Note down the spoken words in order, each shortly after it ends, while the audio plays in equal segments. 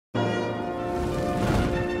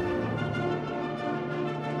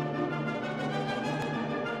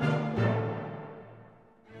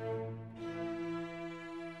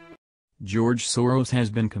George Soros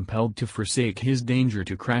has been compelled to forsake his danger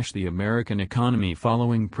to crash the American economy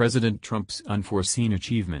following President Trump's unforeseen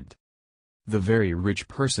achievement. The very rich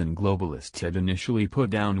person globalist had initially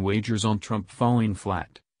put down wagers on Trump falling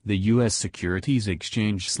flat, the U.S. Securities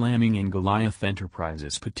Exchange slamming and Goliath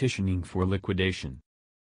Enterprises petitioning for liquidation.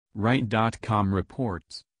 Right.com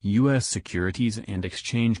reports, U.S. Securities and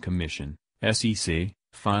Exchange Commission, SEC,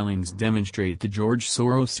 filings demonstrate the George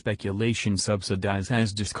Soros speculation subsidize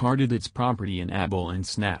has discarded its property in Apple and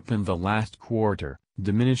Snap in the last quarter,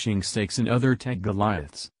 diminishing stakes in other tech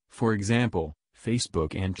Goliaths, for example,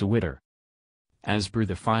 Facebook and Twitter. As per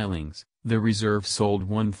the filings, the reserve sold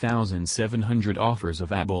 1,700 offers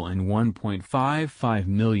of Apple and 1.55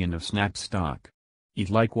 million of Snap stock. It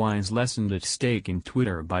likewise lessened its stake in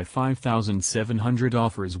Twitter by 5,700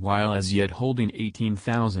 offers while as yet holding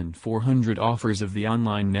 18,400 offers of the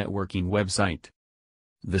online networking website.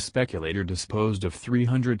 The speculator disposed of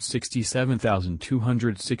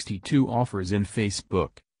 367,262 offers in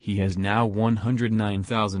Facebook. He has now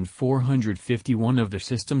 109,451 of the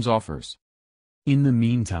system's offers. In the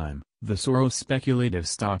meantime, the Soros speculative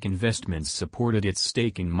stock investments supported its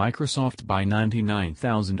stake in Microsoft by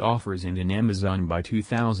 99,000 offers and in Amazon by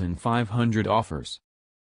 2,500 offers.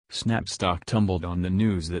 Snap stock tumbled on the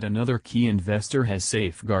news that another key investor has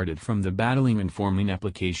safeguarded from the battling and forming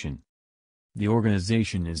application. The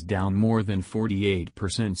organization is down more than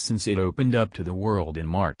 48% since it opened up to the world in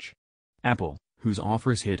March. Apple, whose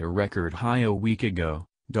offers hit a record high a week ago,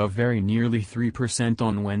 dove very nearly 3%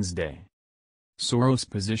 on Wednesday. Soros'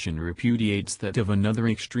 position repudiates that of another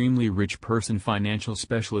extremely rich person, financial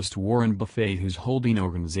specialist Warren Buffett, whose holding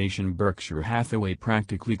organization Berkshire Hathaway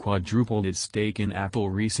practically quadrupled its stake in Apple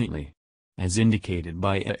recently. As indicated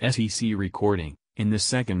by a SEC recording, in the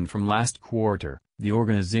second from last quarter, the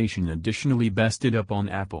organization additionally bested up on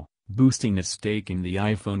Apple, boosting its stake in the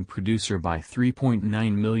iPhone producer by 3.9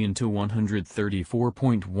 million to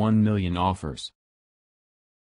 134.1 million offers.